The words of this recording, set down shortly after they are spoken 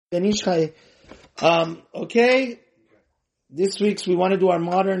Benishchai. Okay. This week's we want to do our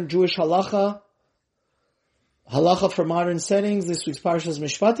modern Jewish halacha. Halacha for modern settings. This week's parsha is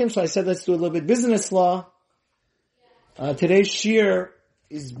Mishpatim. So I said let's do a little bit business law. Today's shir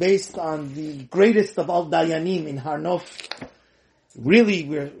is based on the greatest of all Dayanim in Har Nof. Really,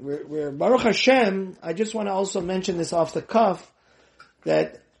 we're Baruch Hashem. I just want to also mention this off the cuff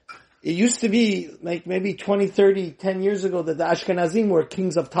that it used to be like maybe 20, 30, 10 years ago that the Ashkenazim were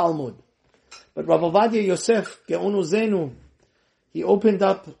kings of Talmud. But Rav Ovadia Yosef, Ge'onu Zenu, he opened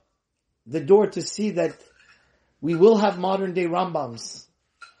up the door to see that we will have modern day Rambams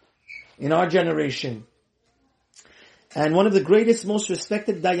in our generation. And one of the greatest, most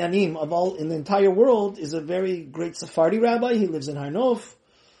respected Dayanim of all in the entire world is a very great Sephardi rabbi. He lives in Har Nof.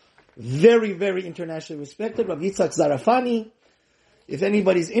 Very, very internationally respected. Rav Yitzhak Zarafani. If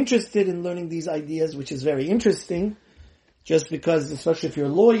anybody's interested in learning these ideas, which is very interesting, just because, especially if you're a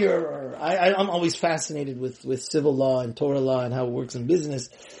lawyer, or I'm always fascinated with civil law and Torah law and how it works in business.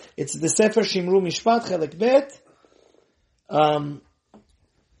 It's the Sefer Shimru Mishpat Chelek Bet,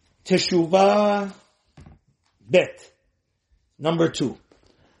 Teshuvah Bet, number 2.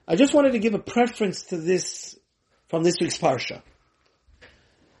 I just wanted to give a preference to this from this week's Parsha.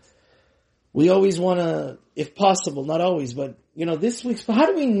 We always want to, if possible, not always, but, this week's, how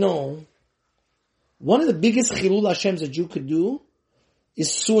do we know one of the biggest Chilul Hashems a Jew could do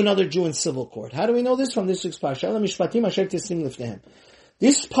is sue another Jew in civil court? How do we know this from this week's Parsha?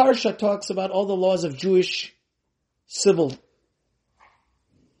 This Parsha talks about all the laws of Jewish civil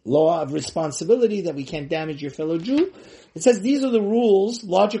law of responsibility, that we can't damage your fellow Jew. It says these are the rules,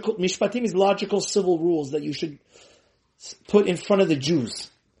 logical, Mishpatim is logical civil rules that you should put in front of the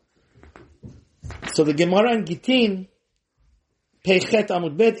Jews. So the Gemara in Gittin, Peichet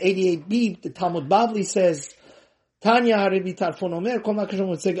Amud Bet, 88b, the Talmud Bavli says, Tanya Harebi Tarfon Omer, Kol Makashon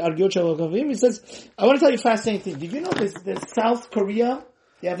Motzeg Argyot Shavakavim. He says, I want to tell you a fascinating thing. Did you know that South Korea,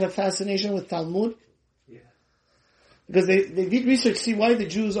 they have a fascination with Talmud? Yeah. Because they did research, see why the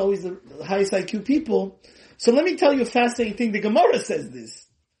Jews are always the highest IQ people. So let me tell you a fascinating thing. The Gemara says this.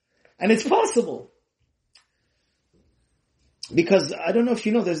 And it's possible. Because, I don't know if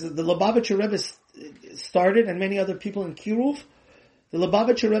you know, there's the Lubavitcher Rebbe started, and many other people in Kiruv. The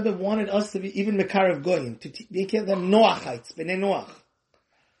Lubavitcher Rebbe wanted us to be even Mekarev Goyim, to make them Noachites, Bnei Noach.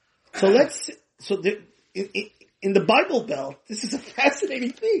 In the Bible Belt, this is a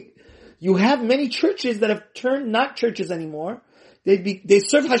fascinating thing. You have many churches that have turned not churches anymore. They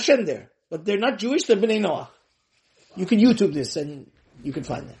serve Hashem there, but they're not Jewish, they're Bnei Noach. You can YouTube this and you can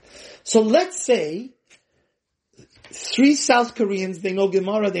find that. So let's say 3 South Koreans, they know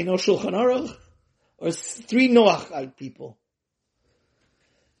Gemara, they know Shulchan Aruch, or 3 Noachite people.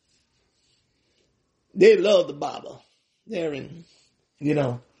 They love the Bible. They're in,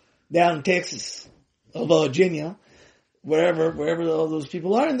 down in Texas, or Virginia, wherever all those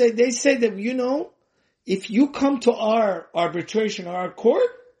people are. And they say that, if you come to our arbitration or our court,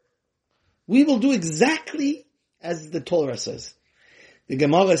 we will do exactly as the Torah says. The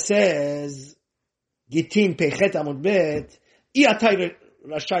Gemara says, Gittin Peichet Amud Bet, I atay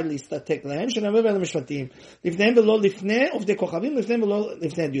rashai listatek lahem, shenamer ben mishpatim, lifnehem velo lifnei ovdei kochavim, lifnehem velo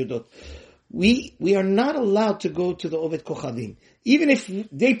lifnei diudot. We are not allowed to go to the Oved Kochavim. Even if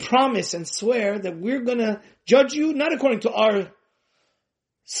they promise and swear that we're gonna judge you, not according to our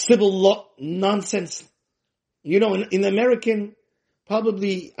civil law nonsense. In American,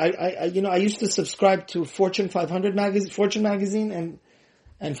 probably, I used to subscribe to Fortune 500 magazine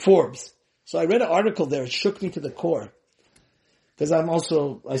and Forbes. So I read an article there, it shook me to the core. Because I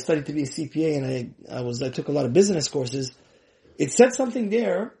studied to be a CPA and I took a lot of business courses. It said something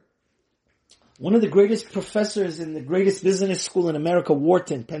there. One of the greatest professors in the greatest business school in America,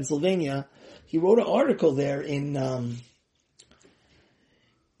 Wharton, Pennsylvania, he wrote an article there in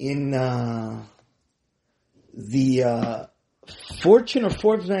the Fortune or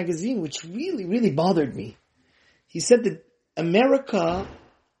Forbes magazine, which really, really bothered me. He said that America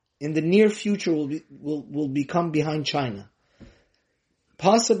in the near future will become behind China.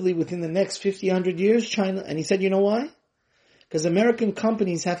 Possibly within the next 50, 100 years, China, and he said, you know why? Because American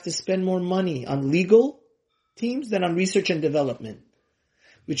companies have to spend more money on legal teams than on research and development.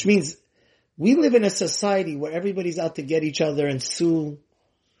 Which means we live in a society where everybody's out to get each other and sue.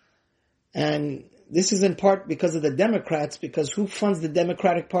 And this is in part because of the Democrats, because who funds the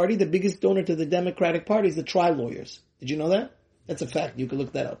Democratic Party? The biggest donor to the Democratic Party is the trial lawyers. Did you know that? That's a fact. You can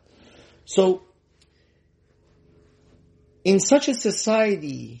look that up. So, in such a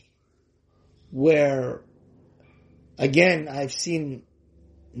society where, again, I've seen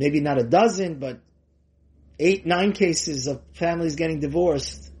maybe not a dozen, but 8, 9 cases of families getting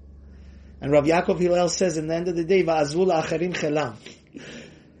divorced And Rav Yaakov Hillel says in the end of the day, Va'azvu la'acherim chelam.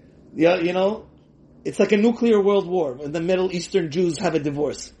 Yeah, it's like a nuclear world war when the Middle Eastern Jews have a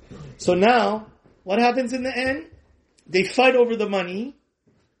divorce. So now, what happens in the end? They fight over the money.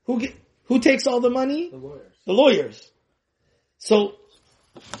 Who takes all the money? The lawyers. So,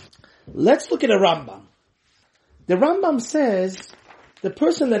 let's look at a Rambam. The Rambam says, the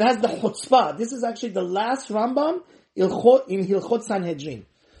person that has the chutzpah, this is actually the last Rambam in Hilchot Sanhedrin.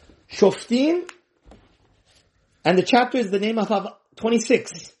 Shoftim, and the chapter is the name of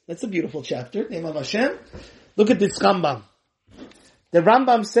 26. That's a beautiful chapter, name of Hashem. Look at this Rambam. The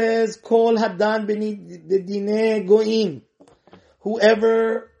Rambam says, Kol hadan b'dinei goyim.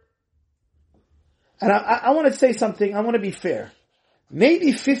 Whoever, and I want to say something, I want to be fair.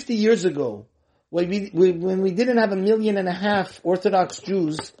 Maybe 50 years ago, when we didn't have 1.5 million Orthodox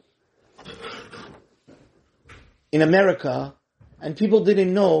Jews in America, and people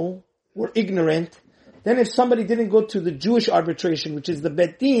didn't know, were ignorant, then if somebody didn't go to the Jewish arbitration, which is the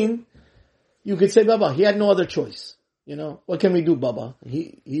Bet Din, you could say, Baba, he had no other choice. What can we do, Baba?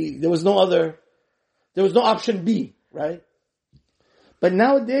 There was no option B, right? But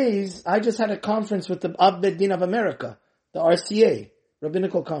nowadays, I just had a conference with the Ab Bet Din of America, the RCA,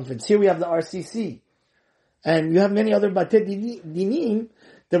 Rabbinical Conference. Here we have the RCC. And you have many other Batei Dinim.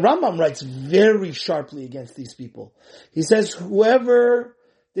 The Rambam writes very sharply against these people. He says, whoever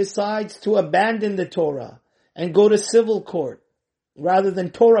decides to abandon the Torah and go to civil court rather than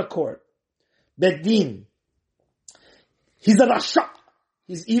Torah court, Bet Din, he's a Rasha.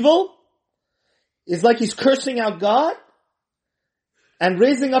 He's evil. It's like he's cursing out God and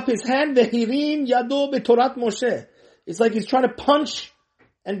raising up his hand, Vehirim Yado B'Torat Moshe. It's like he's trying to punch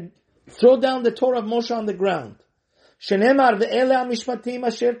and throw down the Torah of Moshe on the ground. Shenemar ve'ele ha'mishpatim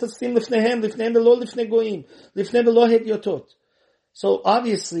asher tasim lifnehem lifnehem v'lo lifnei goyim lifnehem v'lo hedyotot. So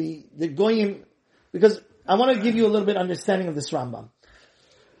obviously the goyim, because I want to give you a little bit of understanding of this Rambam.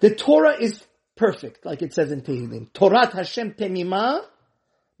 The Torah is perfect, like it says in Tehillim. Torat Hashem temima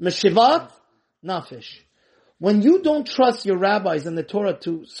meshivat nafesh. When you don't trust your rabbis and the Torah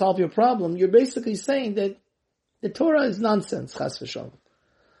to solve your problem, you're basically saying that the Torah is nonsense, chas v'shalom.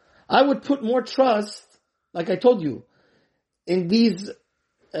 I would put more trust, like I told you, in these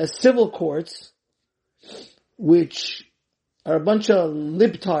civil courts, which are a bunch of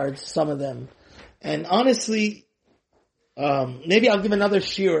libtards, some of them. And honestly, maybe I'll give another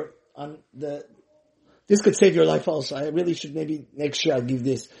shiur on this could save your life also. I really should maybe next year I'll give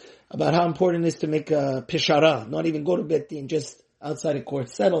this, about how important it is to make a pishara, not even go to Bet Din, just outside a court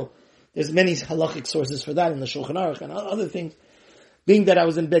settle. There's many halachic sources for that in the Shulchan Aruch and other things. Being that I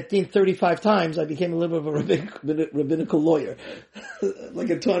was in Bet Din 35 times, I became a little bit of a rabbinical lawyer, like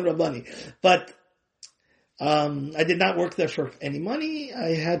a Tuan Rabbani. But I did not work there for any money.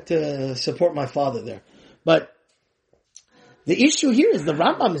 I had to support my father there. But the issue here is the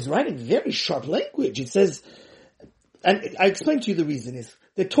Rambam is writing very sharp language. It says, and I explained to you the reason is,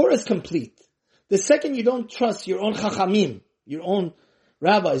 the Torah is complete. The second you don't trust your own chachamim, your own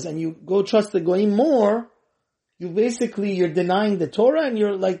rabbis, and you go trust the goyim more, you're denying the Torah and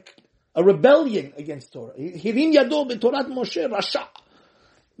you're like a rebellion against Torah. Hirim yado b'torat Moshe rasha.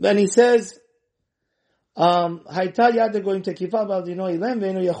 Then he says, Hayta yad goyim tekifa b'al dino ilem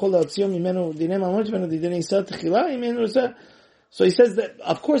ve'enu yachol la'otzion mimenu dinei mamot ve'enu dinei Yisrael techila imenu. So he says that,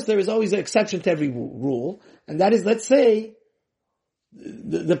 of course, there is always an exception to every rule, and that is, let's say,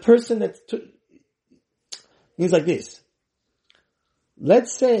 the person that means like this.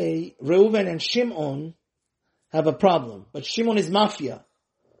 Let's say Reuven and Shimon have a problem, but Shimon is mafia.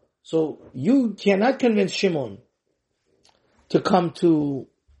 So you cannot convince Shimon to come to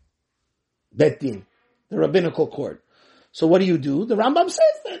Bet Din, the rabbinical court. So what do? The Rambam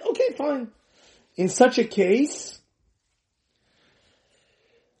says that, okay, fine. In such a case,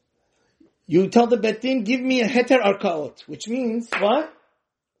 you tell the Bet Din, give me a heter arkaot, which means what?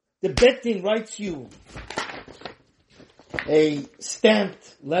 The Bet Din writes you a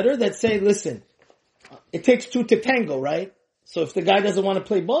stamped letter that say, listen, it takes two to tango, right? So if the guy doesn't want to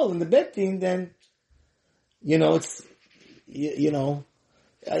play ball in the Bet Din, then, I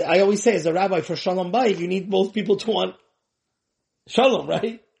always say as a rabbi for Shalom Bayit, you need both people to want Shalom,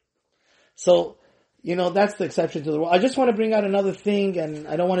 right? So, that's the exception to the rule. I just want to bring out another thing, and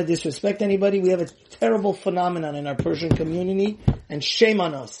I don't want to disrespect anybody. We have a terrible phenomenon in our Persian community, and shame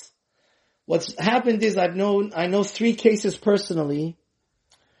on us. What's happened is I know 3 cases personally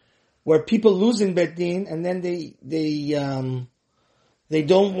where people lose in Bet Din, and then they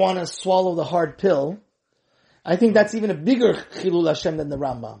don't want to swallow the hard pill. I think that's even a bigger Chilul Hashem than the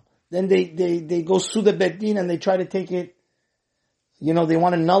Rambam. Then they go sue the Bet Din and they try to take it, they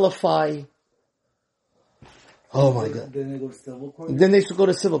want to nullify Oh my God. Then they go to civil court? Then they should go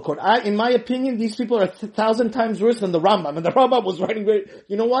to civil court. In my opinion, these people are 1,000 times worse than the Rambam. And the Rambam was writing very,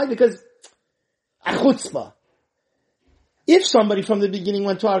 you know why? Because, chutzpah. If somebody from the beginning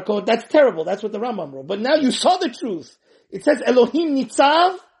went to our court, that's terrible. That's what the Rambam wrote. But now you saw the truth. It says, Elohim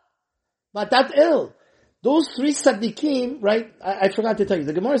nitzav, matat el. Those three tzaddikim, right? I forgot to tell you.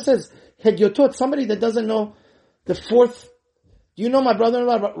 The Gemara says, hedyotot, somebody that doesn't know the fourth. Do you know my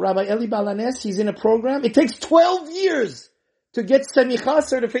brother-in-law, Rabbi Eli Balanes? He's in a program. It takes 12 years to get semicha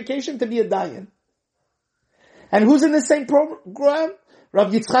certification to be a dayan. And who's in the same program?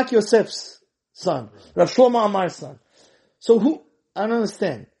 Rav Yitzchak Yosef's son. Rav Shlomo Amar's son. So I don't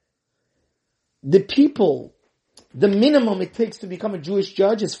understand. The people, the minimum it takes to become a Jewish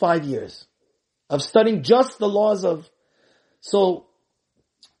judge is 5 years of studying just the laws of, so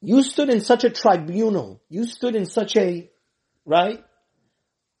you stood in such a tribunal, you stood in such a, right,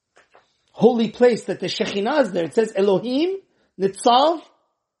 holy place that the Shekhinah is there. It says Elohim, Nitzav,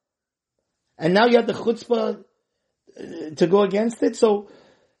 and now you have the chutzpah to go against it. So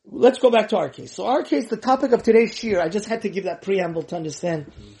let's go back to our case. So our case, the topic of today's shir, I just had to give that preamble to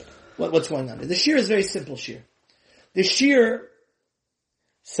understand what's going on. The shir is very simple shir. The shir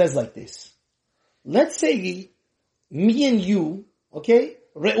says like this. Let's say me and you, okay,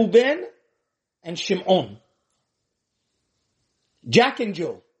 Reuben and Shimon, Jack and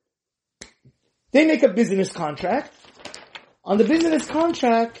Joe, they make a business contract. On the business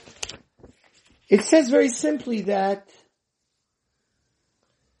contract, it says very simply that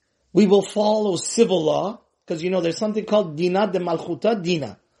we will follow civil law, because you know there's something called Dina de Malchuta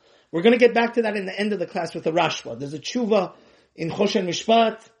Dina. We're going to get back to that in the end of the class with the Rashba. There's a tshuva in Choshen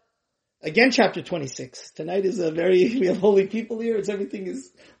Mishpat, again chapter 26. Tonight is we have holy people here.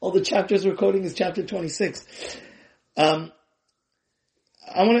 All the chapters we're quoting is chapter 26.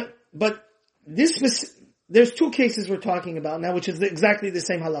 There's two cases we're talking about now, which is exactly the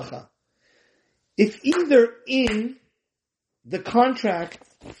same halacha. If either in the contract,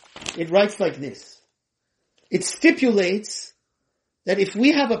 it writes like this. It stipulates that if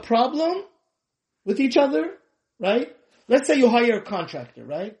we have a problem with each other, right? Let's say you hire a contractor,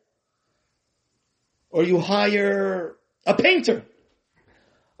 right? Or you hire a painter.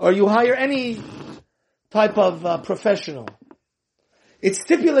 Or you hire any type of professional. It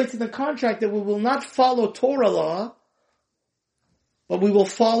stipulates in the contract that we will not follow Torah law, but we will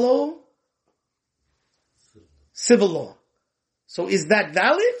follow civil law. So is that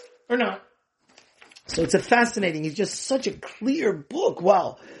valid or not? So it's it's just such a clear book.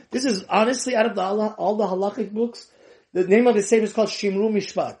 Wow. This is honestly out of all the halakhic books, the name of his sefer is called Shimru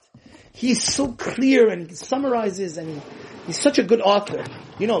Mishpat. He's so clear and he summarizes and he's such a good author.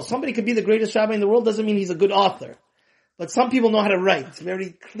 You know, somebody could be the greatest rabbi in the world doesn't mean he's a good author. But some people know how to write very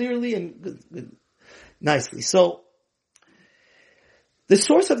clearly and good, nicely. So, the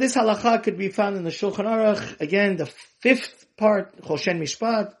source of this halacha could be found in the Shulchan Aruch, again, the fifth part, Choshen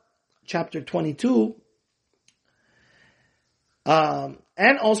Mishpat, chapter 22, and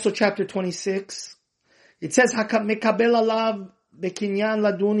also chapter 26. It says, "Mekabel alav bekinyan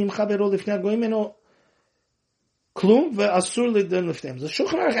ladun im chavero lifnei hagoyim eno klum ve'asur lidun lifneim." The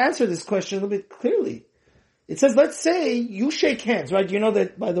Shulchan Aruch answered this question a little bit clearly. It says, let's say you shake hands, right? You know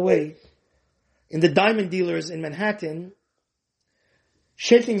that, by the way, in the diamond dealers in Manhattan,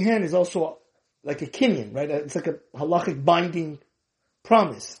 shaking hand is also like a kinyan, right? It's like a halachic binding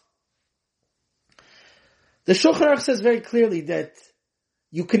promise. The Shulchan Aruch says very clearly that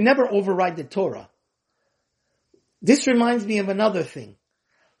you can never override the Torah. This reminds me of another thing.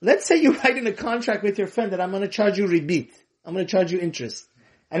 Let's say you write in a contract with your friend that I'm going to charge you ribit. I'm going to charge you interest.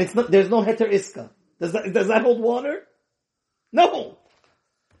 And there's no heter iska. Does that hold water? No.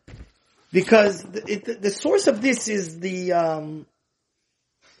 Because the source of this is the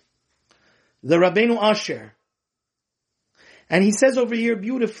Rabbeinu Asher. And he says over here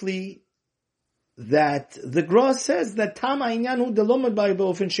beautifully that the Gra says that Tama Inyanu delomad bai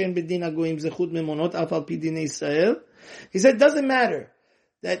beofen she'en bedin hagoyim zechut memonot af al pi dinei Israel. He said it doesn't matter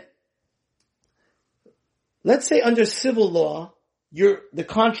that, let's say under civil law, the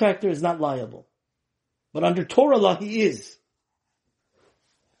contractor is not liable. But under Torah law, he is.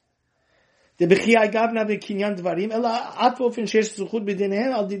 The bechiyai gavna bekinyan dvarim ela at beofen she'esh zechut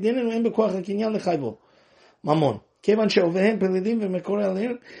bedinehen al didinen u'en bekoach hakinyan lechayvo mamon. So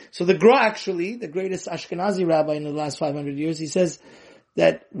the Gra actually, the greatest Ashkenazi rabbi in the last 500 years, he says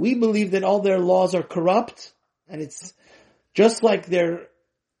that we believe that all their laws are corrupt, and it's just like their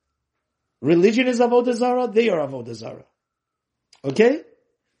religion is Avodah Zarah, they are Avodah Zarah. Okay?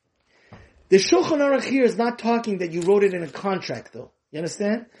 The Shulchan Aruch here is not talking that you wrote it in a contract though. You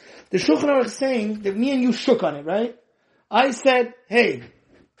understand? The Shulchan Aruch is saying that me and you shook on it, right? I said, hey,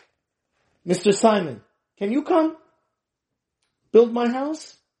 Mr. Simon, can you come build my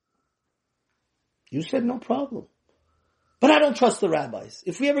house? You said no problem. But I don't trust the rabbis.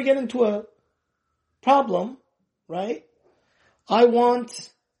 If we ever get into a problem, right, I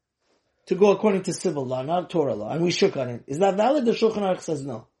want to go according to civil law, not Torah law, and we shook on it. Is that valid? The Shulchan Aruch says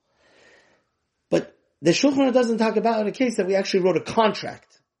no. But the Shulchan Aruch doesn't talk about a case that we actually wrote a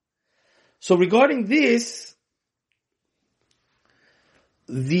contract. So regarding this,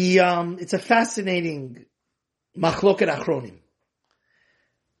 it's a fascinating machloket achronim.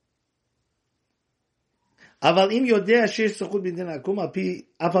 אבל אם יודע שיש זכות בדין העקום,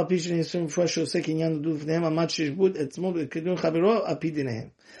 אף על פי שנישואים מפורש שעושה קניין לדוד לפניהם, עמד שישבוד עצמו בקדום חברו, על פי דיניהם.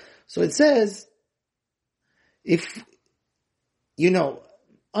 So it says, if,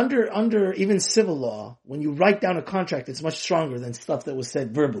 under even civil law, when you write down a contract, it's much stronger than stuff that was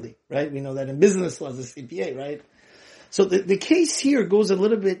said verbally, right? We know that in business law, the CPA, right? So the case here goes a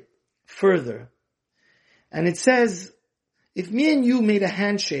little bit further. And it says, if me and you made a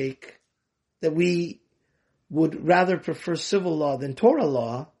handshake that we would rather prefer civil law than Torah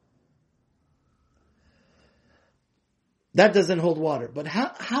law, that doesn't hold water. But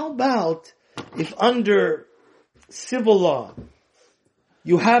how about if under civil law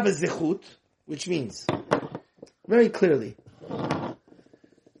you have a zechut, which means very clearly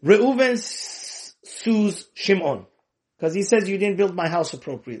Reuven sues Shimon because he says you didn't build my house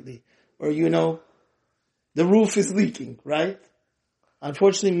appropriately, or the roof is leaking, right?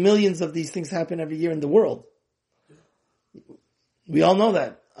 Unfortunately, millions of these things happen every year in the world. We all know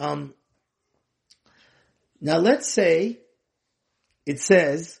that. Now let's say it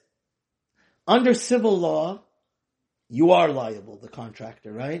says, under civil law, you are liable, the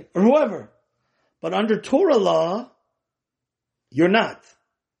contractor, right? Or whoever. But under Torah law, you're not.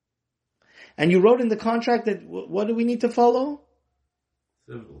 And you wrote in the contract that, what do we need to follow?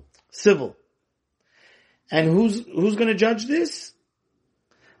 Civil. And who's going to judge this?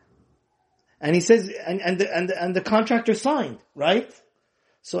 And he says, and the contractor signed, right?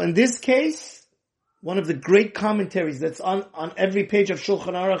 So in this case, one of the great commentaries that's on every page of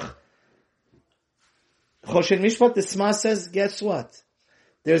Shulchan Aruch, Choshen Mishpat, the Sma says, guess what?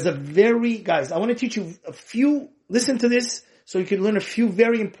 There's guys, I want to teach you listen to this so you can learn a few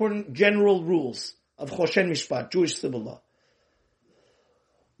very important general rules of Choshen Mishpat, Jewish civil law.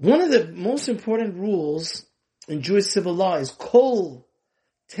 One of the most important rules in Jewish civil law is Kol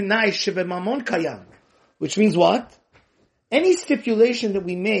Tenai Shebemamon Kayam, which means what? Any stipulation that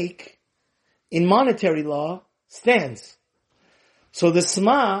we make in monetary law stands. So the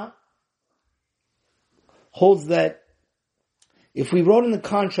Sma holds that if we wrote in the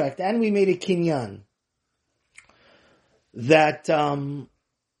contract and we made a kinyan that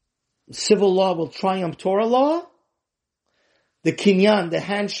civil law will triumph Torah law, the kinyan, the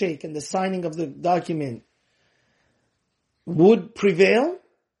handshake and the signing of the document would prevail.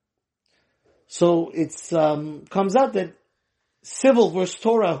 So it's comes out that civil versus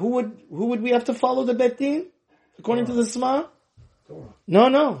Torah, who would we have to follow the Bet Din? According to the Sma? Torah.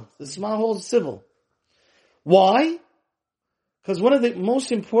 No. The Sma holds civil. Why? Because one of the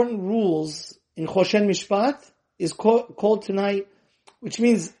most important rules in Choshen Mishpat is called tonight, which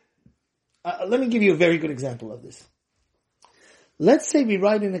means, let me give you a very good example of this. Let's say we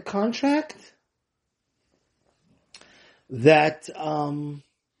write in a contract that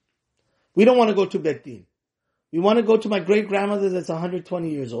we don't want to go to Bet Din. We want to go to my great-grandmother that's 120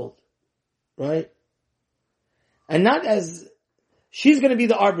 years old. Right? And not as, she's going to be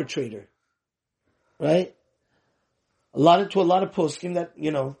the arbitrator. Right? To a lot of poskim that,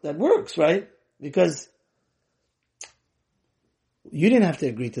 that works, right? Because you didn't have to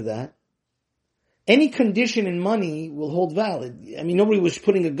agree to that. Any condition in money will hold valid. I mean, nobody was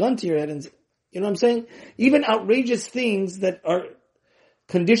putting a gun to your head and, you know what I'm saying? Even outrageous things that are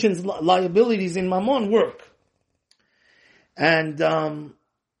conditions, liabilities in Mammon work. And,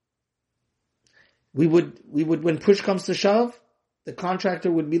 we would, when push comes to shove, the contractor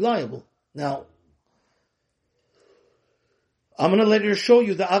would be liable. Now, I'm going to later show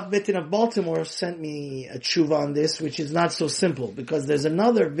you the Av Betin of Baltimore sent me a tshuva on this, which is not so simple, because there's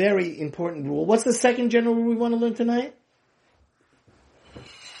another very important rule. What's the second general rule we want to learn tonight?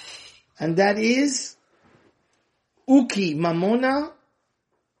 And that is, Uki Mamona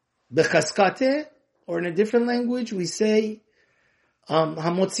Bechaskate, or in a different language, we say,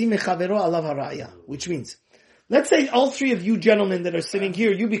 Hamotzi Mechavero Alav Haraya, which means, let's say all three of you gentlemen that are sitting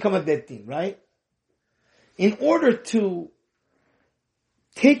here, you become a Bet Din, right? In order to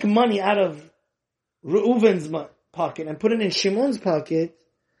take money out of Reuven's pocket and put it in Shimon's pocket,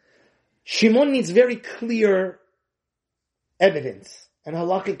 Shimon needs very clear evidence and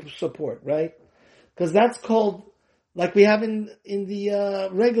halakhic support, right? Because that's called, like we have in the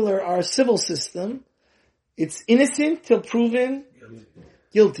regular, our civil system, it's innocent till proven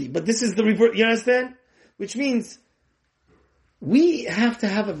guilty. But this is the reverse, you understand? Which means we have to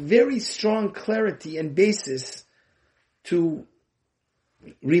have a very strong clarity and basis to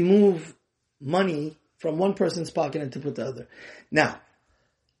remove money from one person's pocket and to put the other. Now,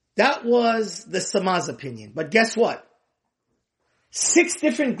 that was the Sama's opinion. But guess what? 6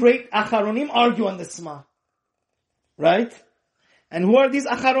 different great Acharonim argue on the Sama. Right? And who are these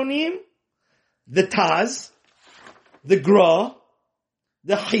Acharonim? The Taz, the Gra,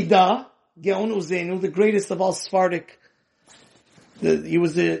 the Hida, Geon Uzenu, the greatest of all Sephardic. He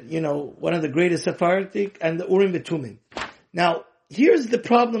was one of the greatest Sephardic, and the Urim V'Tumim. Now, here's the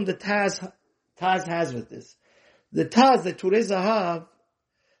problem the Taz has with this. The Taz, the Turei Zahav,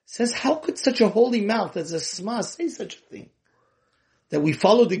 says, how could such a holy mouth as a Sma say such a thing? That we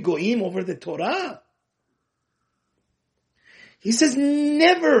follow the Goyim over the Torah? He says,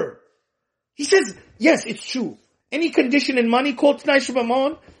 never. He says, yes, it's true. Any condition in money called T'nai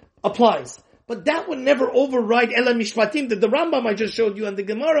Shebamon applies. But that would never override Ela Mishpatim, that the Rambam I just showed you and the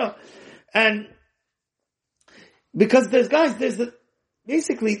Gemara. And because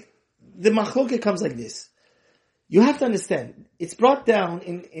basically, the machloket comes like this. You have to understand, it's brought down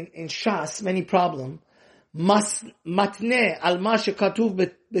in Shas, many problem, matne al ma shekatuv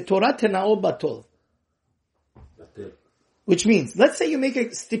betorah tenao batol. Which means, let's say you make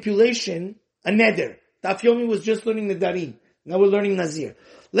a stipulation, a neder. Daf Yomi was just learning Nedarim. Now we're learning Nazir.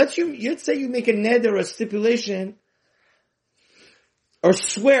 Let's say you make a neder or a stipulation or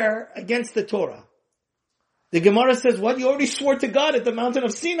swear against the Torah. The Gemara says, what? You already swore to God at the mountain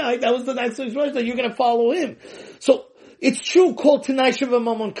of Sinai. That was the night that you're going to follow him. So, it's true, called T'nai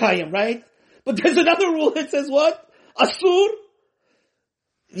Shebamon Kayim, right? But there's another rule that says what? Asur.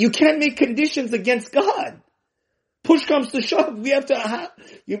 You can't make conditions against God. Push comes to shove. We have to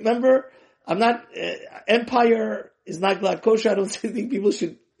you remember, I'm not, empire is not glad kosher. I don't think people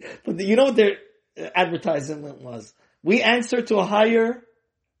should, but you know what their advertisement was? We answer to a higher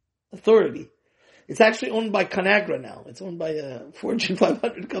authority. It's actually owned by Conagra now. It's owned by a Fortune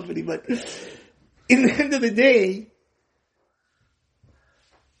 500 company. But in the end of the day,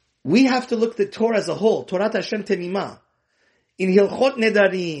 we have to look at the Torah as a whole. Torah Hashem Tenima. In Hilchot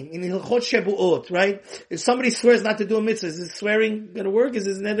Nedarim, in Hilchot Shebuot, right? If somebody swears not to do a mitzvah, is his swearing going to work? Is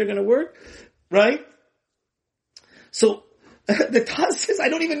his neder going to work? Right? So, the Taz says, I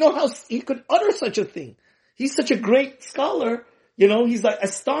don't even know how he could utter such a thing. He's such a great scholar, he's like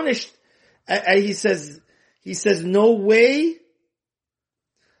astonished. He says, no way,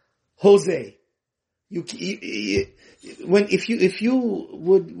 Jose. If you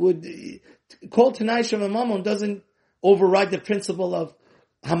would call T'nai Shebamon doesn't override the principle of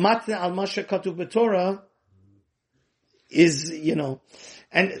Hamatne al Masha Katuv B'Torah is,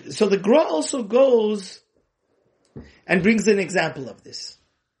 and so the Gra also goes and brings an example of this.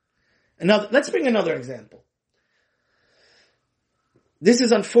 Let's bring another example. This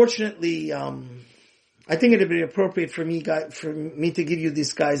is unfortunately, I think it'd be appropriate for me to give you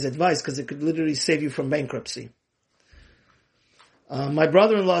this guy's advice because it could literally save you from bankruptcy. My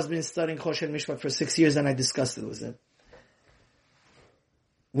brother-in-law has been studying Choshen Mishpat for 6 years and I discussed it with him.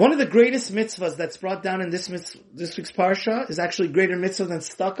 One of the greatest mitzvahs that's brought down in this week's parsha is actually greater mitzvah than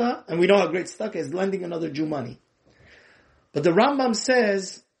tzedakah, and we know how great tzedakah is, lending another Jew money. But the Rambam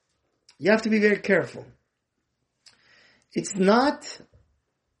says, you have to be very careful. It's not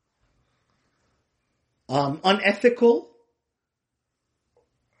unethical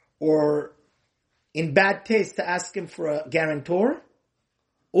or in bad taste to ask him for a guarantor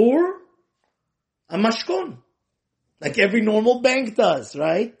or a mashkon, like every normal bank does,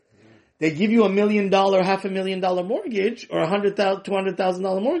 right? They give you $1 million, $500,000 mortgage or $100,000,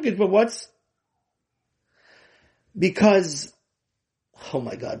 $200,000 mortgage, but because, oh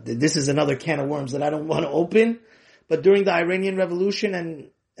my God, this is another can of worms that I don't want to open, but during the Iranian Revolution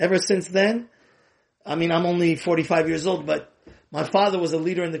and ever since then, I'm only 45 years old, but my father was a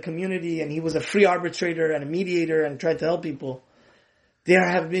leader in the community and he was a free arbitrator and a mediator and tried to help people. There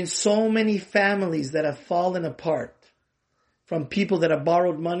have been so many families that have fallen apart from people that have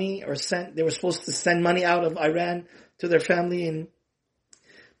borrowed money or they were supposed to send money out of Iran to their family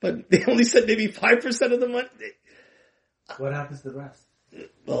but they only said maybe 5% of the money. What happens to the rest?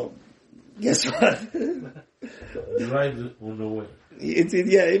 Well, guess what? The ride will know when.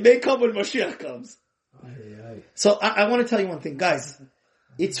 It may come when Mashiach comes. So I want to tell you one thing, guys.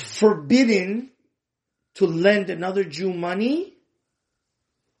 It's forbidden to lend another Jew money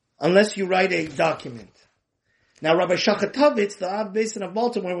unless you write a document. Now, Rabbi Shachatovitz, the Av Basin of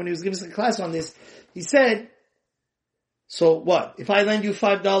Baltimore, when he was giving us a class on this, he said, so what? If I lend you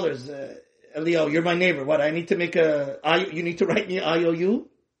 $5, Elio, you're my neighbor. What? I need to make you need to write me an IOU?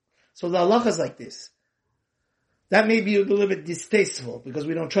 So the halacha is like this. That may be a little bit distasteful because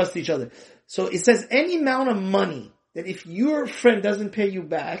we don't trust each other. So it says any amount of money that if your friend doesn't pay you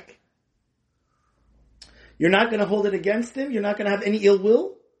back, you're not going to hold it against him, you're not going to have any ill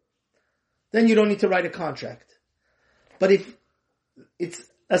will, then you don't need to write a contract. But if it's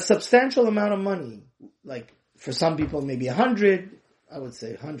a substantial amount of money, like for some people maybe 100, I would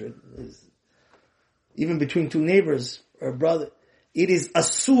say 100 is even between two neighbors or a brother, it is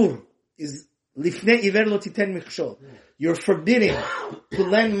asur, is lifnei iver lo titen michshol. You're forbidding to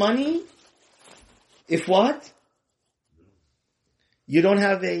lend money if what? You don't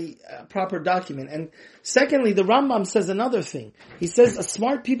have a proper document. And secondly, the Rambam says another thing. He says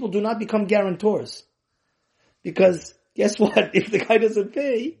smart people do not become guarantors. Because guess what? If the guy doesn't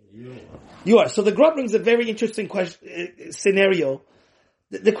pay, you are. So the Gra brings a very interesting scenario.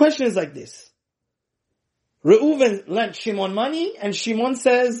 The question is like this. Reuven lent Shimon money and Shimon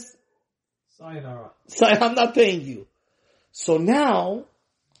says, sayonara. I'm not paying you. So now,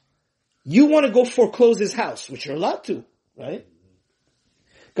 you want to go foreclose his house, which you're allowed to, right?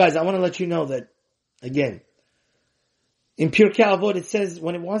 Guys, I want to let you know that, again, in Pirkei Avot it says,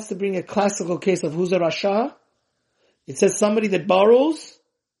 when it wants to bring a classical case of who's a Rasha, it says somebody that borrows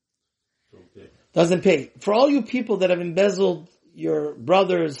doesn't pay. For all you people that have embezzled your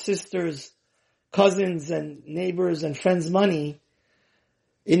brothers, sisters, cousins, and neighbors and friends' money,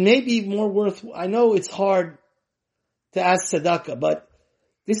 it may be more worth, I know it's hard to ask tzedakah, but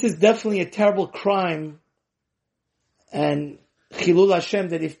this is definitely a terrible crime and chilul Hashem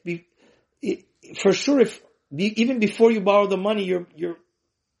that even before you borrow the money,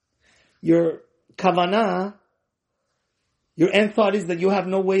 your kavanah, your end thought is that you have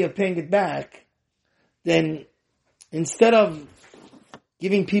no way of paying it back, then instead of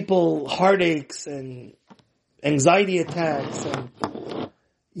giving people heartaches and anxiety attacks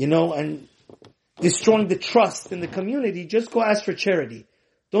and destroying the trust in the community, just go ask for charity.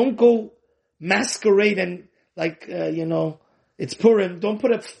 Don't go masquerade and it's Purim. Don't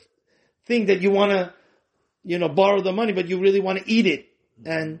put a thing that you want to, borrow the money, but you really want to eat it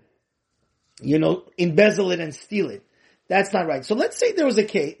and, embezzle it and steal it. That's not right. So let's say there was a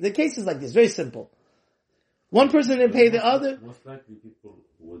case. The case is like this, very simple. One person didn't pay the other. Most likely people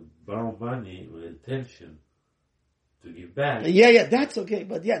would borrow money with intention to give back. Yeah, that's okay.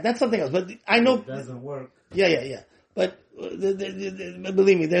 But that's something else. But I know. It doesn't work. Yeah. But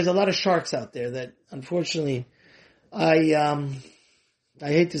believe me, there's a lot of sharks out there that unfortunately, I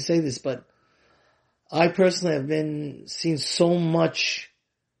hate to say this, but I personally have seen so much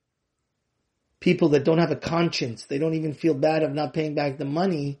people that don't have a conscience. They don't even feel bad of not paying back the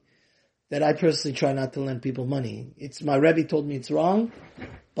money, that I personally try not to lend people money. My Rebbe told me it's wrong,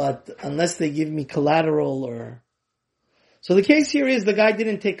 but unless they give me collateral So the case here is the guy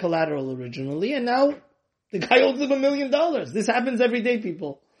didn't take collateral originally, and now the guy owes him $1 million. This happens every day,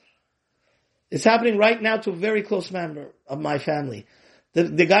 people. It's happening right now to a very close member of my family.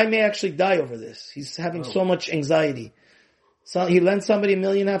 The guy may actually die over this. He's having so much anxiety. So he lent somebody $1.5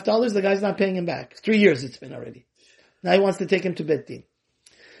 million. The guy's not paying him back. 3 years it's been already. Now he wants to take him to Bet Din.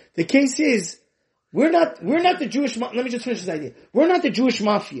 The case is, we're not the Jewish, let me just finish this idea. We're not the Jewish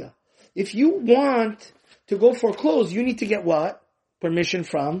mafia. If you want to go foreclose, you need to get what? Permission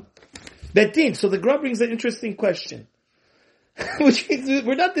from Bet Din. So the Gra brings an interesting question. Which means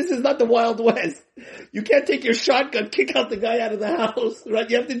this is not the Wild West. You can't take your shotgun, kick out the guy out of the house, right?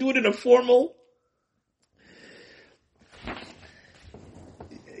 You have to do it in a formal,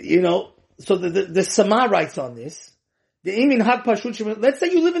 so the Sama writes on this. The Imin Hak Pashut, let's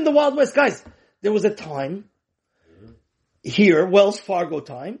say you live in the Wild West. Guys, there was a time here, Wells Fargo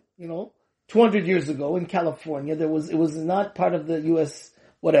time, 200 years ago in California, it was not part of the U.S.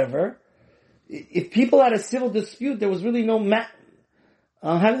 whatever. If people had a civil dispute, there was really no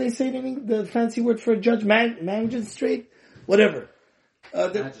how do they say it in English? The fancy word for a judge? Magistrate? Whatever.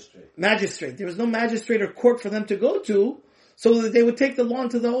 Magistrate. There was no magistrate or court for them to go to, so that they would take the law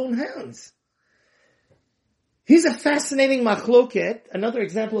into their own hands. Here's a fascinating machloket, another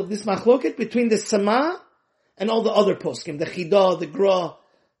example of this machloket between the Sama and all the other poskim, the Chidah, the Gra,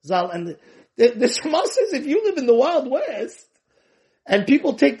 Zal, and the Sama says if you live in the Wild West, and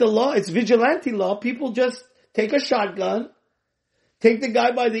people take the law, it's vigilante law, people just take a shotgun, take the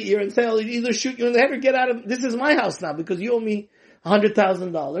guy by the ear and say, I'll either shoot you in the head or get out of, this is my house now because you owe me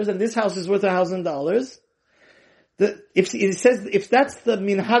 $100,000, and this house is worth $1,000. If it says, if that's the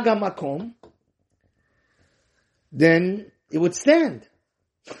minhag makom, then it would stand.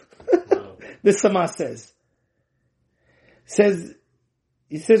 The Sama says.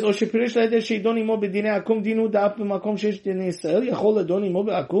 He says, "O shepirish laeder sheidon imo bedinei akum dinu da'af b'makom sheish dinei Yisrael yachol ladon imo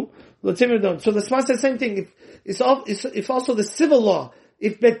be'akum l'tzim yodon." So the Sama says the same thing. If also the civil law,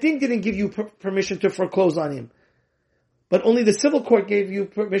 if Bet Din didn't give you permission to foreclose on him, but only the civil court gave you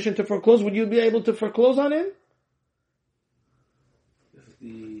permission to foreclose, would you be able to foreclose on him?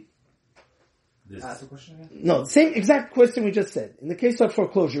 Ask the question again? No, same exact question we just said. In the case of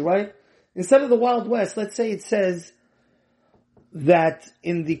foreclosure, right? Instead of the Wild West, let's say it says that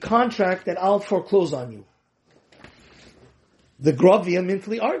in the contract that I'll foreclose on you. The Grov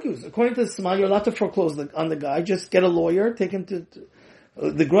vehemently argues. According to the Sma, you're allowed to foreclose on the guy. Just get a lawyer, take him to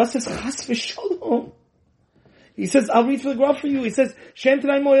the Grov says, Chas v'shalom. He says, I'll read for the Grov for you. He says, he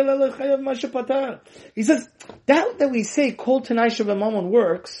says, that we say, Kol Tanai Shavamamon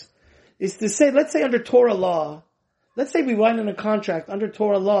works, is to say, let's say under Torah law, let's say we write in a contract under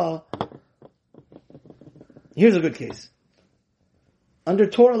Torah law. Here's a good case. Under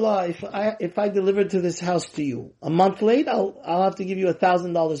Torah law, if I deliver to this house to you a month late, I'll have to give you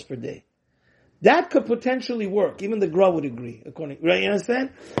 $1,000 per day. That could potentially work. Even the Gra would agree, right? You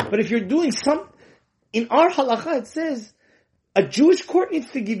understand? But if you're doing in our halacha, it says a Jewish court needs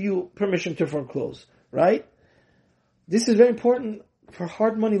to give you permission to foreclose, right? This is very important for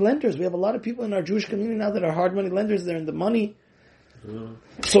hard money lenders. We have a lot of people in our Jewish community now that are hard money lenders. They're in the money.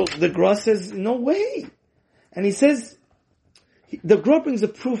 So the Gra says, no way. And he says, the Gra brings a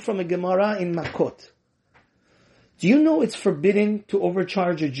proof from a Gemara in Makot. Do you know it's forbidden to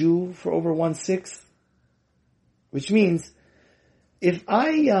overcharge a Jew for over 1/6? Which means, if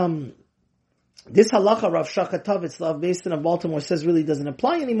this halacha Rav Shaka Tavitzlav based in Baltimore says really doesn't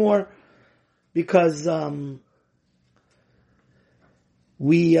apply anymore, because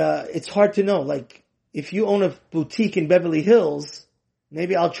it's hard to know. Like, if you own a boutique in Beverly Hills,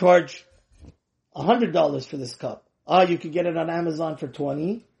 maybe I'll charge $100 for this cup. You could get it on Amazon for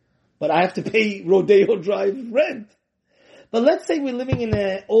 $20, but I have to pay Rodeo Drive rent. But let's say we're living in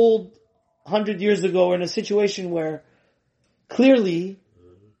an old 100 years ago, or in a situation where clearly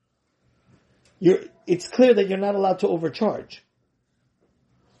it's clear that you're not allowed to overcharge.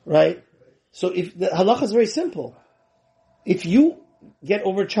 Right? So if the halacha is very simple. If you get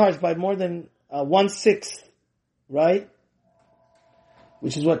overcharged by more than 1/6, right?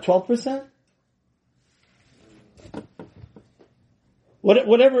 Which is what, 12%?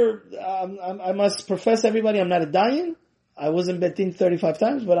 Whatever, I must profess everybody, I'm not a dayan. I wasn't betting 35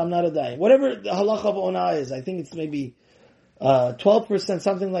 times, but I'm not a dayan. Whatever the halacha of ona is, I think it's maybe 12%,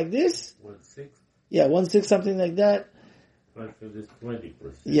 something like this. 1/6? Yeah, 1/6, something like that. 1/5 is 20%.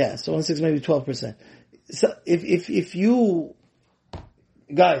 Yeah, so 1/6, maybe 12%. So if you,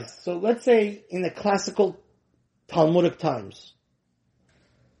 guys, so let's say in the classical Talmudic times,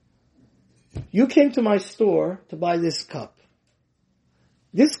 you came to my store to buy this cup.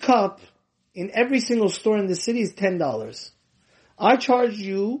 This cup, in every single store in the city, is $10. I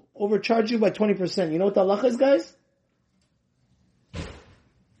overcharge you by 20%. You know what the halacha is, guys?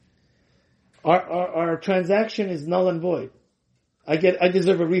 Our transaction is null and void. I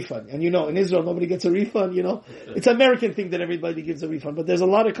deserve a refund. And in Israel, nobody gets a refund, It's an American thing that everybody gives a refund. But there's a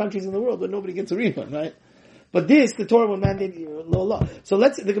lot of countries in the world where nobody gets a refund, right? But the Torah will mandate law. So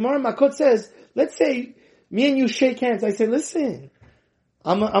the Gemara Makot says, let's say me and you shake hands. I say, listen,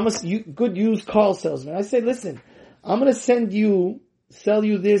 I'm a good used car salesman. I say, listen, I'm going to sell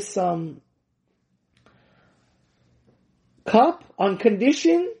you this cup on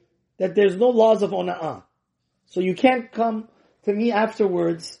condition that there's no laws of ona'ah. So you can't come to me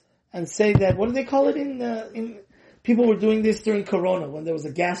afterwards and say that, what do they call it in people were doing this during Corona when there was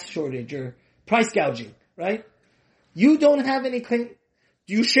a gas shortage or price gouging, right? You don't have any claim.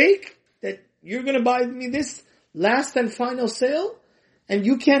 Do you shake that you're going to buy me this last and final sale? And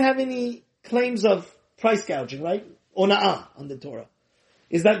you can't have any claims of price gouging, right? Ona'ah on the Torah.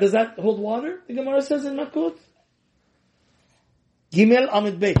 Does that hold water? The Gemara says in Makot. Gimel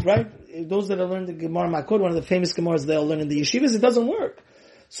Amid Beit, right? Those that have learned the Gemara Makot, one of the famous Gemaras they all learn in the yeshivas, it doesn't work.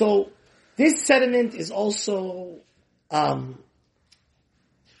 So this sediment is also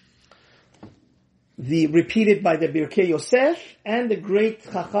repeated by the Birkei Yosef and the great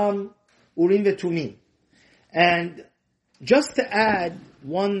Chacham Urim Vetumim. And just to add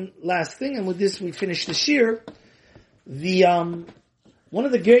one last thing, and with this we finish the shir, one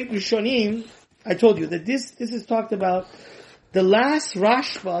of the great Rishonim, I told you that this is talked about, the last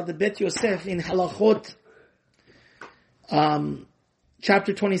Rashba, the Bet Yosef in Halachot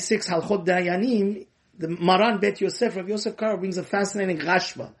chapter 26, Halchot Dayanim, the Maran Bet Yosef, Rav Yosef Karo brings a fascinating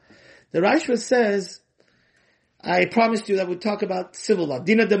Rashba. The Rashba says, I promised you that we'd talk about civil law.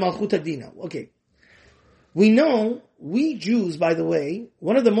 Dina de Malchuta Dina. Okay. We know, we Jews, by the way,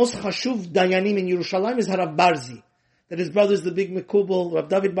 one of the most chashuv dayanim in Yerushalayim is Harav Barzi. That his brother is the big Mekubal, Rav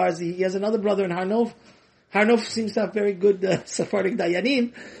David Barzi. He has another brother in Harnov. Harnov seems to have very good Sephardic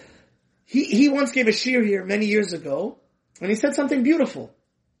dayanim. He once gave a shir here many years ago, and he said something beautiful.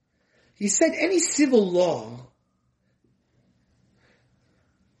 He said any civil law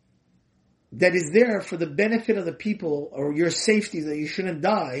that is there for the benefit of the people or your safety, that you shouldn't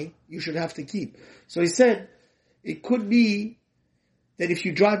die, you should have to keep. So he said, it could be that if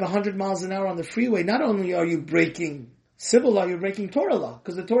you drive 100 miles an hour on the freeway, not only are you breaking civil law, you're breaking Torah law.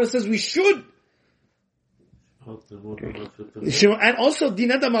 Because the Torah says we should. And also,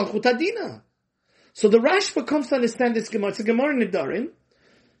 Dina da Malchuta Dina. So the Rashba comes to understand this Gemara. It's a Gemara in Nedarim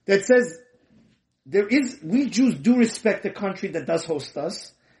that says, we Jews do respect the country that does host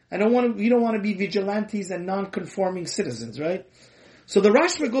us. We don't want to be vigilantes and non-conforming citizens, right? So the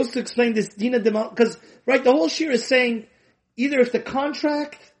Rashba goes to explain this Dina Demal, because, right, the whole shir is saying, either if the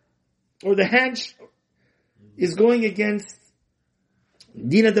contract or the hedge is going against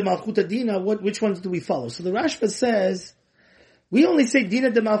Dina de Malchuta Dina, which ones do we follow? So the Rashba says, we only say Dina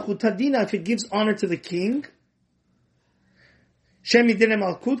de Malchuta Dina if it gives honor to the king. Just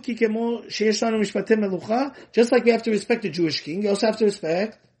like we have to respect the Jewish king, you also have to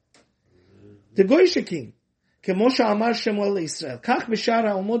respect the Goyish king.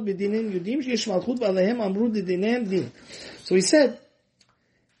 So he said,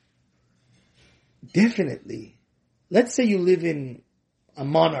 definitely, let's say you live in a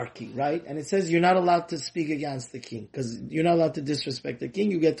monarchy, right? And it says you're not allowed to speak against the king, because you're not allowed to disrespect the king,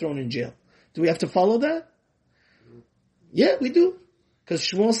 you get thrown in jail. Do we have to follow that? Yeah, we do. Because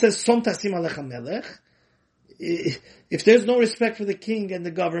Shmuel says, Som tasim alecha melech. If there's no respect for the king and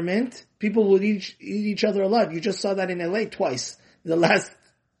the government, people will eat each other alive. You just saw that in LA twice, in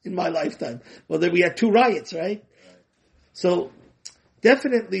my lifetime. Well, then we had 2 riots, right? So,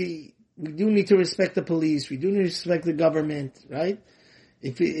 definitely, we do need to respect the police. We do need to respect the government, right?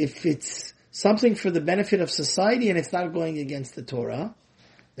 If it's something for the benefit of society and it's not going against the Torah,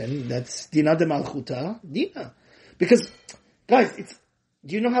 then that's Dina de Malchuta Dina. Because, guys,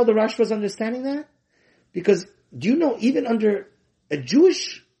 do you know how the Rashba was understanding that? Because, do you know, even under a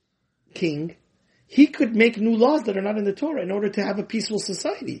Jewish king, he could make new laws that are not in the Torah in order to have a peaceful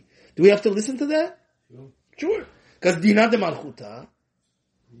society. Do we have to listen to that? Sure. Because Dina de Malchuta,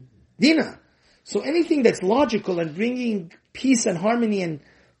 Dina. So anything that's logical and bringing peace and harmony and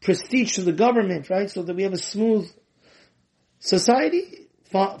prestige to the government, right, so that we have a smooth society,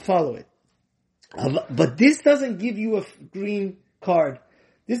 follow it. But this doesn't give you a green card.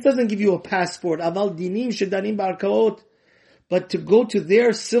 This doesn't give you a passport. Aval dinim shedanim barkaot. But to go to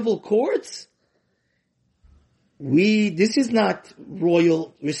their civil courts, this is not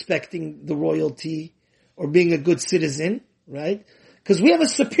royal, respecting the royalty or being a good citizen, right? Because we have a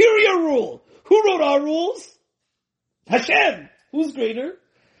superior rule. Who wrote our rules? Hashem. Who's greater?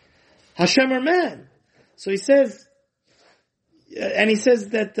 Hashem or man? So he says, and he says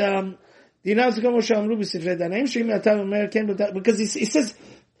that, because he says,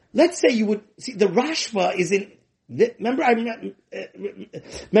 let's say you would see the Rashba is in. Remember, I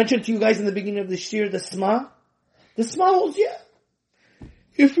mentioned to you guys in the beginning of the shir the Sma. The Sma holds,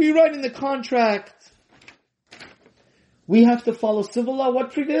 if we write in the contract, we have to follow civil law.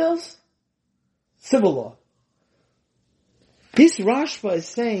 What prevails? Civil law. This Rashba is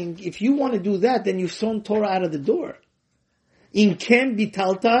saying, if you want to do that, then you've thrown Torah out of the door. In ken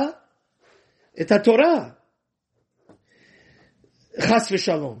bitalta. Et Torah. Chas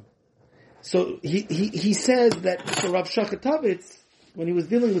v'shalom. So he says that so Rav Shachatavitz, when he was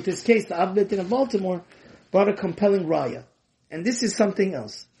dealing with this case, the Av Beit Din of Baltimore, brought a compelling raya. And this is something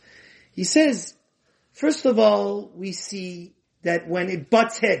else. He says, first of all, we see that when it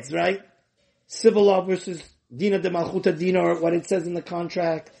butts heads, right? Civil law versus Dina de Malchuta Dina, or what it says in the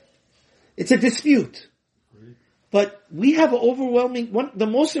contract. It's a dispute. But we have an overwhelming, the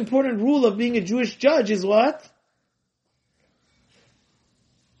most important rule of being a Jewish judge is what?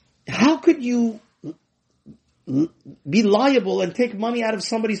 How could you be liable and take money out of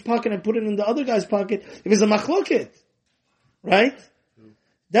somebody's pocket and put it in the other guy's pocket if it's a machloket? Right?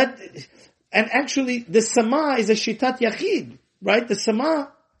 And actually, the Sama is a shitat yachid, right? The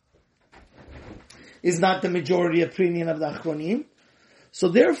Sama is not the majority opinion of the Achronim. So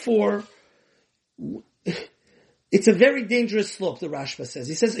therefore, it's a very dangerous slope, the Rashba says.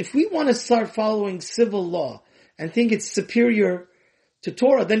 He says, if we want to start following civil law and think it's superior to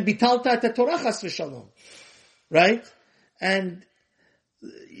Torah, then bitalta et Torah chas v'shalom. Right? And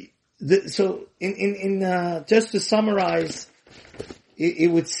so in just to summarize,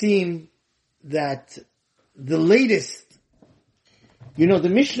 it would seem that the latest, the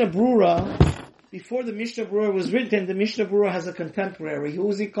Mishnah Brura, before the Mishnah Brura was written, the Mishnah Brura has a contemporary. Who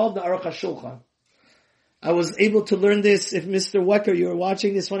was he called? The Aruch HaShulchan. I was able to learn this. If Mr. Wecker, you're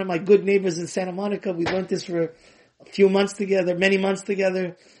watching this, one of my good neighbors in Santa Monica, we learned this for a few months together, many months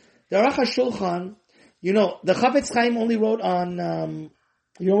together. The Aruch HaShulchan, the Chafetz Chaim only wrote on,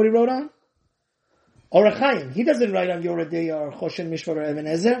 you know what he wrote on? Orach Chaim. He doesn't write on Yoredei or Choshen Mishpat or Even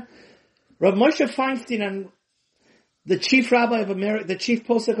Ezer. Rav Moshe Feinstein, and the chief rabbi of America, the chief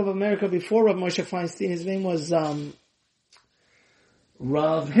posek of America before Rav Moshe Feinstein, his name was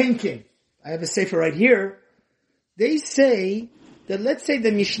Rav Henkin. I have a sefer right here. They say that, let's say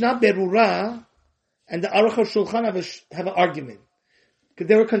the Mishnah Berurah and the Aruch HaShulchan have an argument. Because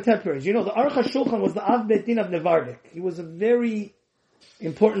they were contemporaries. The Aruch HaShulchan was the Av Beit Din of Nevardik. He was a very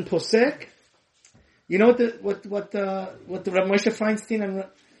important posek. You know what the Rav Moshe Feinstein and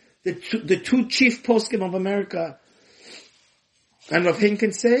the two chief poskim of America and Rav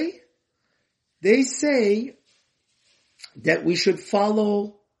Henkin say? They say that we should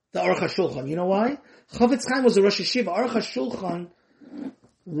follow the Aruch HaShulchan. You know why? Chafetz Chaim was a Rosh Yeshiva. Aruch HaShulchan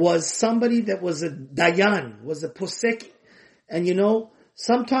was somebody that was a dayan, was a posek, and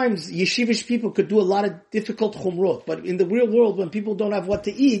sometimes yeshivish people could do a lot of difficult chumrot, but in the real world, when people don't have what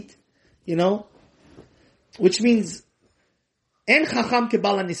to eat, which means en chacham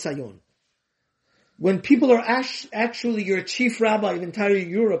kebala nisayon. When people are actually, you're a chief rabbi of entire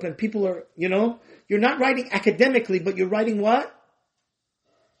Europe, and people are, you're not writing academically, but you're writing what?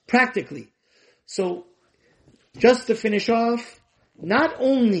 Practically. So, just to finish off, not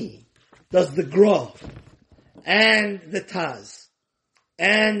only does the Gra and the Taz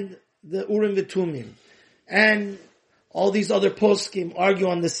and the Urim V'Tumim and all these other poskim argue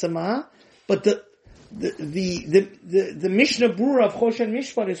on the Sama, but the Mishnah Brura of Choshen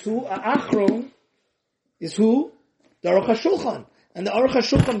Mishpat is who? Achron is who? The Aruch HaShulchan. And the Aruch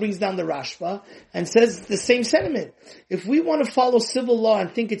HaShulchan brings down the Rashba and says the same sentiment. If we want to follow civil law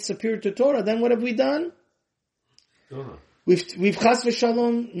and think it's superior to Torah, then what have we done? Torah. We've chas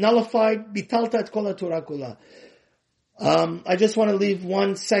v'shalom nullified bitalta et kol Torah kula. I just want to leave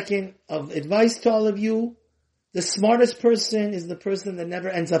 1 second of advice to all of you. The smartest person is the person that never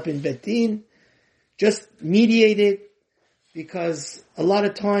ends up in Bet Din. Just mediate it, because a lot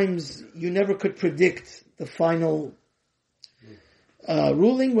of times you never could predict the final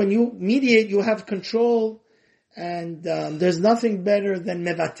ruling. When you mediate, you have control, and there's nothing better than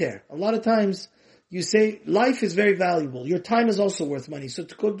mevater. A lot of times you say life is very valuable. Your time is also worth money. So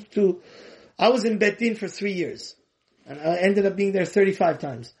I was in Bet Din for 3 years, and I ended up being there 35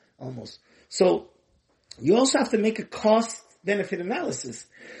 times almost. So you also have to make a cost-benefit analysis.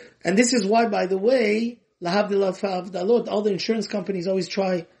 And this is why, by the way, lahavdil fa'avdalot, all the insurance companies always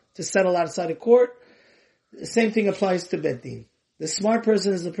try to settle outside of court. The same thing applies to Bet Din. The smart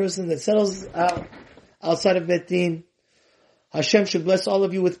person is the person that settles out outside of Bet Din. Hashem should bless all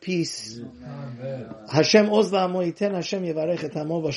of you with peace. Hashem oz la'amo yiten, Hashem yevarech et hamo